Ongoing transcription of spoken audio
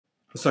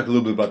Let's talk a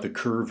little bit about the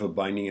curve of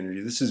binding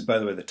energy. This is, by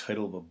the way, the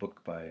title of a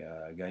book by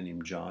a guy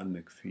named John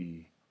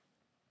McPhee.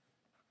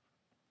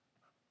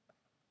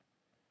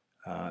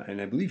 And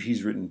I believe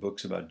he's written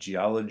books about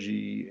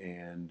geology,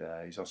 and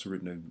he's also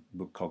written a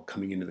book called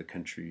Coming into the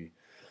Country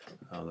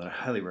that I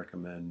highly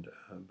recommend.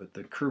 But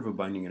the curve of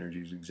binding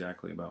energy is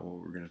exactly about what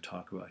we're going to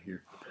talk about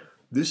here.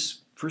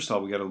 This, first of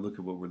all, we got to look at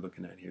what we're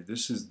looking at here.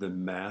 This is the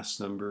mass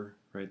number,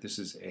 right? This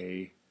is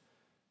A.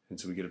 And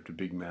so we get up to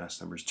big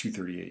mass numbers,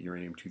 238,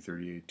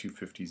 uranium-238,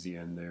 250 is the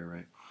end there,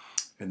 right?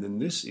 And then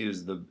this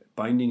is the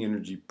binding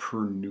energy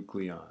per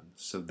nucleon.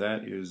 So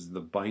that is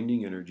the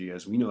binding energy,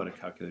 as we know how to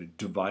calculate it,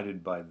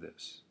 divided by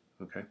this,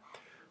 okay?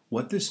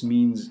 What this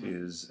means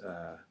is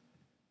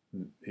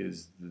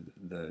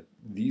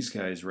these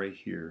guys right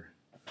here,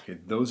 okay,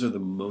 those are the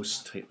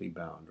most tightly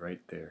bound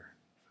right there,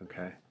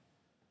 okay?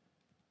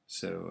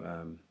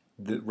 So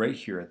right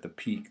here at the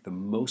peak, the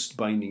most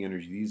binding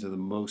energy, these are the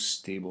most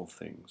stable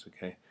things,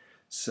 okay?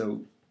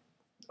 So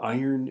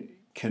iron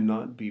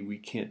cannot be, we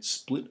can't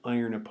split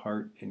iron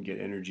apart and get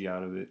energy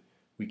out of it.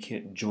 We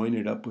can't join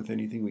it up with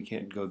anything. We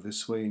can't go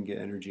this way and get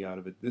energy out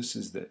of it. This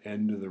is the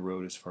end of the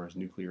road as far as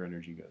nuclear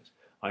energy goes.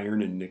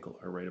 Iron and nickel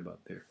are right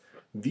about there.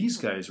 These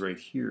guys right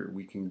here,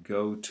 we can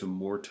go to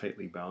more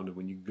tightly bound. And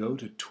when you go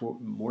to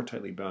more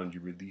tightly bound,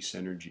 you release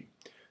energy.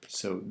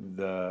 So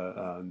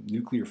the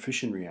nuclear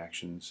fission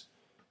reactions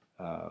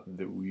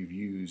that we've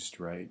used,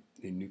 right,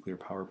 in nuclear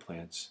power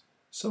plants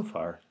so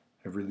far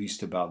have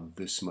released about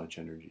this much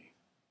energy,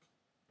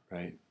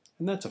 right?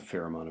 And that's a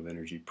fair amount of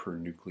energy per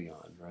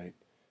nucleon, right?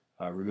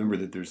 Remember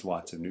that there's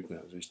lots of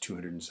nucleons. There's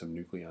 200 and some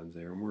nucleons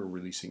there, and we're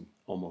releasing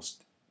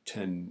almost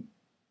 10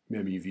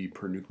 MeV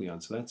per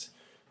nucleon. So that's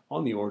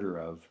on the order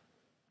of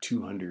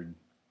 200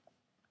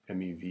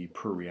 MeV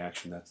per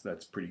reaction.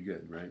 That's pretty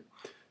good, right?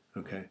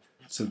 Okay,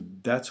 so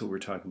that's what we're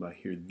talking about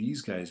here.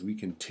 These guys, we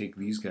can take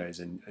these guys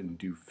and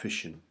do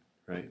fission,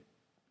 right?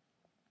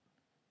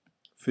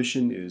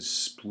 Fission is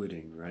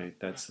splitting, right?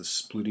 That's the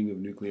splitting of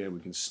nuclei. We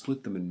can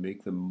split them and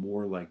make them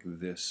more like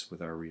this with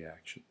our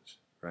reactions,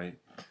 right?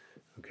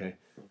 Okay.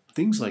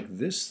 Things like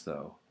this,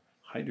 though,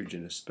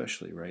 hydrogen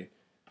especially, right?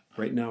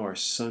 Right now our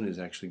sun is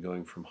actually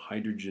going from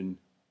hydrogen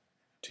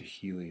to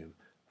helium.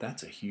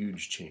 That's a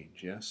huge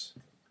change, yes?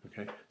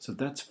 Okay. So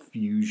that's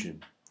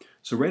fusion.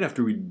 So right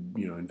after we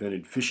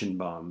invented fission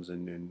bombs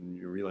and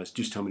you realized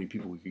just how many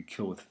people we could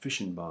kill with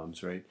fission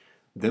bombs, right?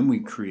 Then we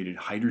created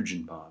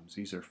hydrogen bombs.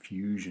 These are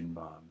fusion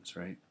bombs,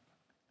 right?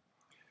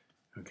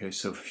 Okay,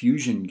 so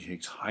fusion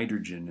takes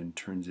hydrogen and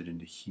turns it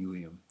into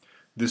helium.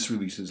 This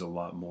releases a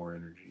lot more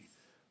energy.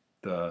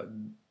 The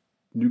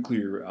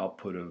nuclear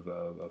output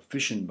of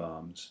fission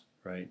bombs,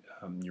 right,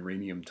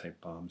 uranium-type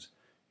bombs,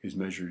 is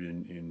measured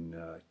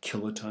in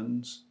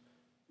kilotons,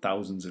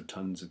 thousands of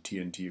tons of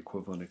TNT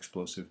equivalent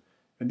explosive.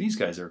 And these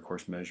guys are, of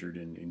course, measured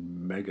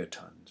in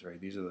megatons,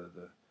 right? These are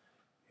the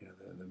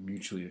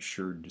mutually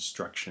assured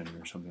destruction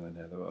or something like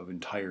that of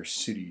entire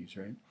cities,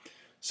 right?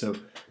 So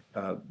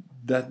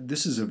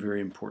this is a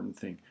very important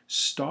thing.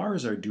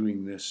 Stars are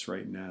doing this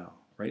right now.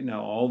 Right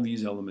now, all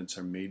these elements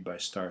are made by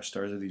stars.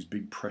 Stars are these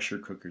big pressure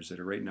cookers that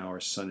are right now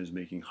our sun is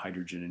making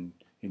hydrogen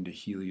into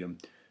helium.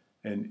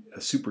 And a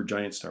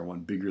supergiant star, one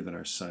bigger than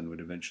our sun, would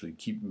eventually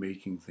keep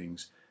making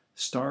things.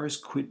 Stars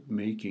quit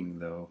making,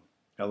 though,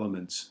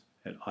 elements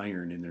and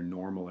iron in their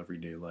normal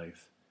everyday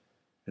life.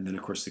 And then,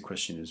 of course, the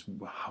question is,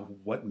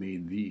 what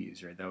made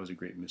these, right? That was a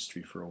great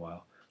mystery for a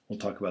while. We'll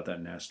talk about that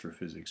in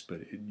astrophysics,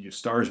 but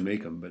stars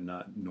make them, but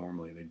not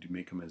normally. They do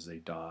make them as they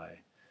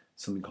die.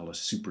 Something called a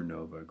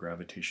supernova,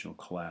 gravitational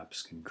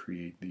collapse, can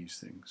create these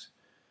things.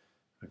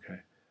 Okay,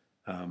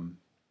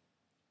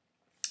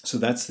 so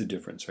that's the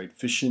difference, right?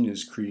 Fission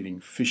is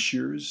creating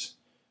fissures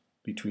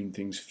between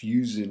things.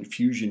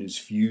 Fusion is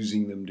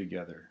fusing them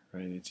together,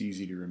 right? It's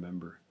easy to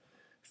remember.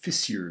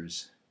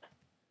 Fissures.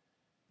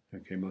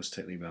 Okay, most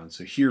tightly bound.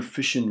 So here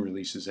fission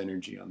releases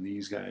energy on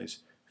these guys.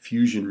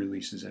 Fusion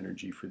releases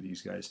energy for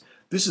these guys.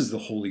 This is the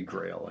holy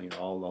grail.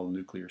 All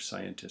nuclear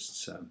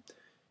scientists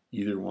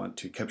either want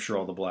to capture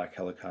all the black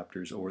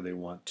helicopters or they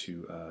want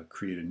to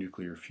create a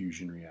nuclear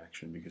fusion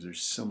reaction because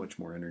there's so much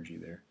more energy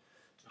there.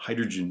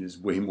 Hydrogen is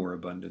way more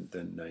abundant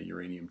than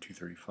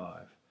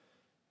uranium-235.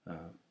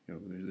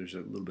 There's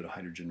a little bit of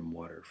hydrogen in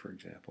water, for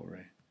example,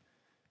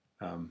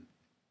 right?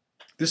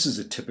 This is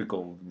a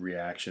typical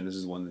reaction. This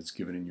is one that's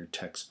given in your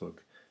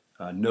textbook.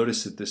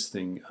 Notice that this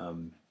thing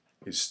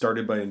is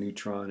started by a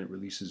neutron. It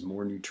releases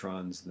more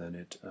neutrons than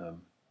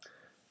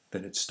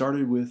it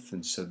started with,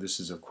 and so this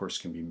is, of course,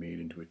 can be made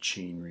into a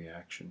chain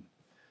reaction,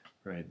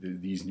 right?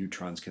 These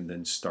neutrons can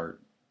then start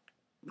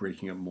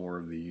breaking up more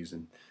of these,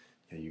 and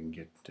you can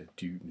get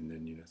deuterium, and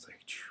then it's like,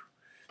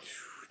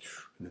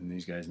 and then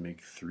these guys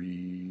make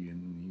 3,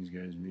 and these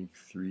guys make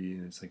 3,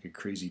 and it's like a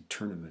crazy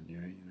tournament,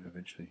 right?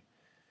 Eventually.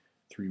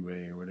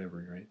 3-way or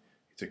whatever, right?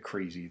 It's a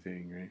crazy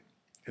thing, right?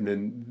 And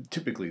then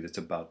typically that's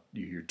about,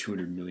 you hear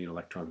 200 million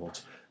electron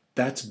volts.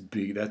 That's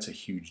big, that's a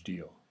huge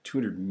deal.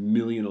 200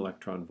 million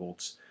electron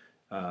volts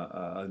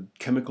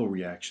chemical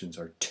reactions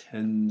are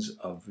tens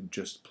of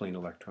just plain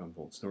electron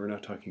volts. Now we're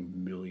not talking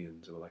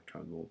millions of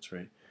electron volts,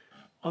 right?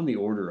 On the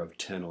order of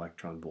 10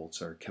 electron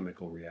volts are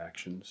chemical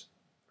reactions,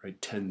 right?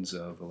 Tens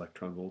of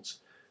electron volts.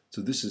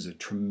 So this is a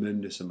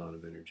tremendous amount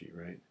of energy,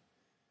 right?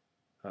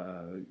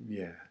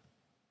 Yeah.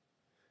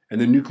 And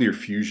then nuclear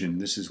fusion,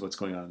 this is what's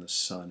going on in the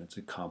sun. It's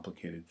a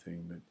complicated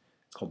thing, but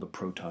it's called the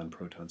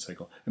proton-proton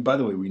cycle. And by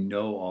the way, we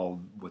know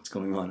all what's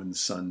going on in the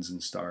suns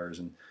and stars,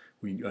 and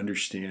we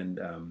understand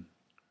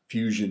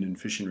fusion and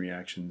fission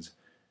reactions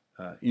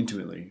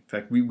intimately. In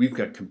fact, we've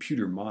got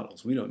computer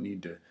models. We don't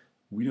need to,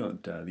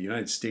 the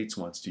United States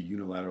wants to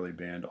unilaterally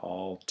ban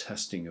all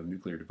testing of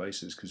nuclear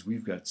devices because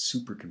we've got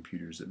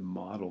supercomputers that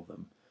model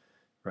them,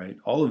 right?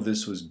 All of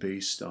this was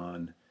based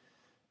on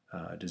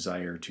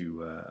desire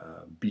to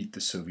beat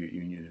the Soviet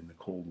Union in the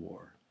Cold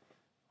War.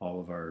 All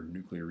of our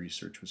nuclear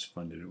research was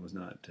funded. It was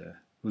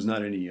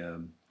not any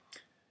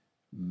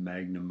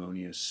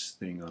magnanimous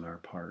thing on our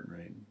part,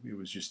 right? It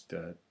was just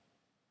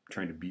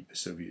trying to beat the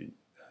Soviet.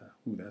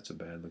 Ooh, that's a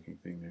bad-looking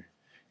thing there.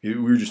 We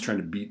were just trying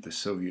to beat the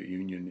Soviet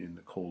Union in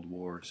the Cold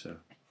War. So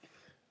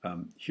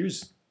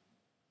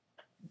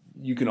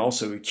you can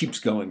also, it keeps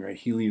going, right?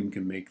 Helium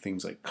can make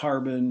things like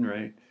carbon,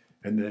 right?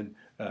 And then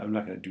I'm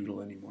not going to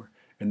doodle anymore.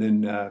 And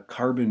then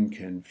carbon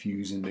can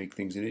fuse and make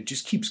things, and it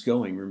just keeps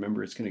going.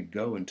 Remember, it's going to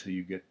go until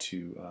you get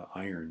to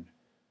iron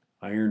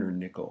or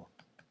nickel,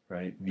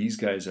 right? These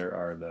guys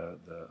are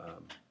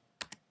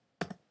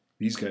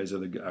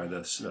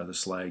the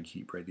slag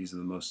heap, right? These are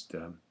the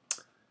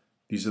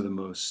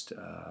most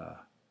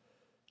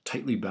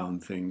tightly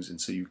bound things, and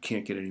so you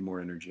can't get any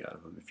more energy out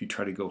of them. If you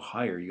try to go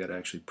higher, you got to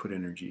actually put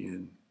energy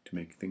in to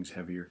make things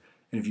heavier,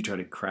 and if you try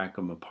to crack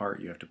them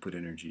apart, you have to put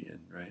energy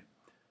in, right?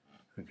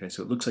 Okay,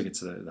 so it looks like it's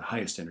the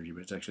highest energy,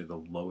 but it's actually the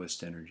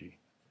lowest energy.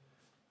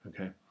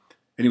 Okay.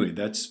 Anyway,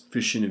 that's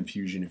fission and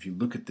fusion. If you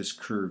look at this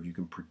curve, you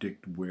can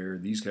predict where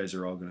these guys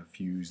are all going to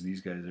fuse.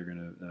 These guys are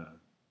going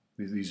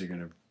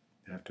to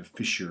have to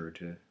fissure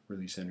to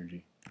release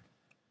energy.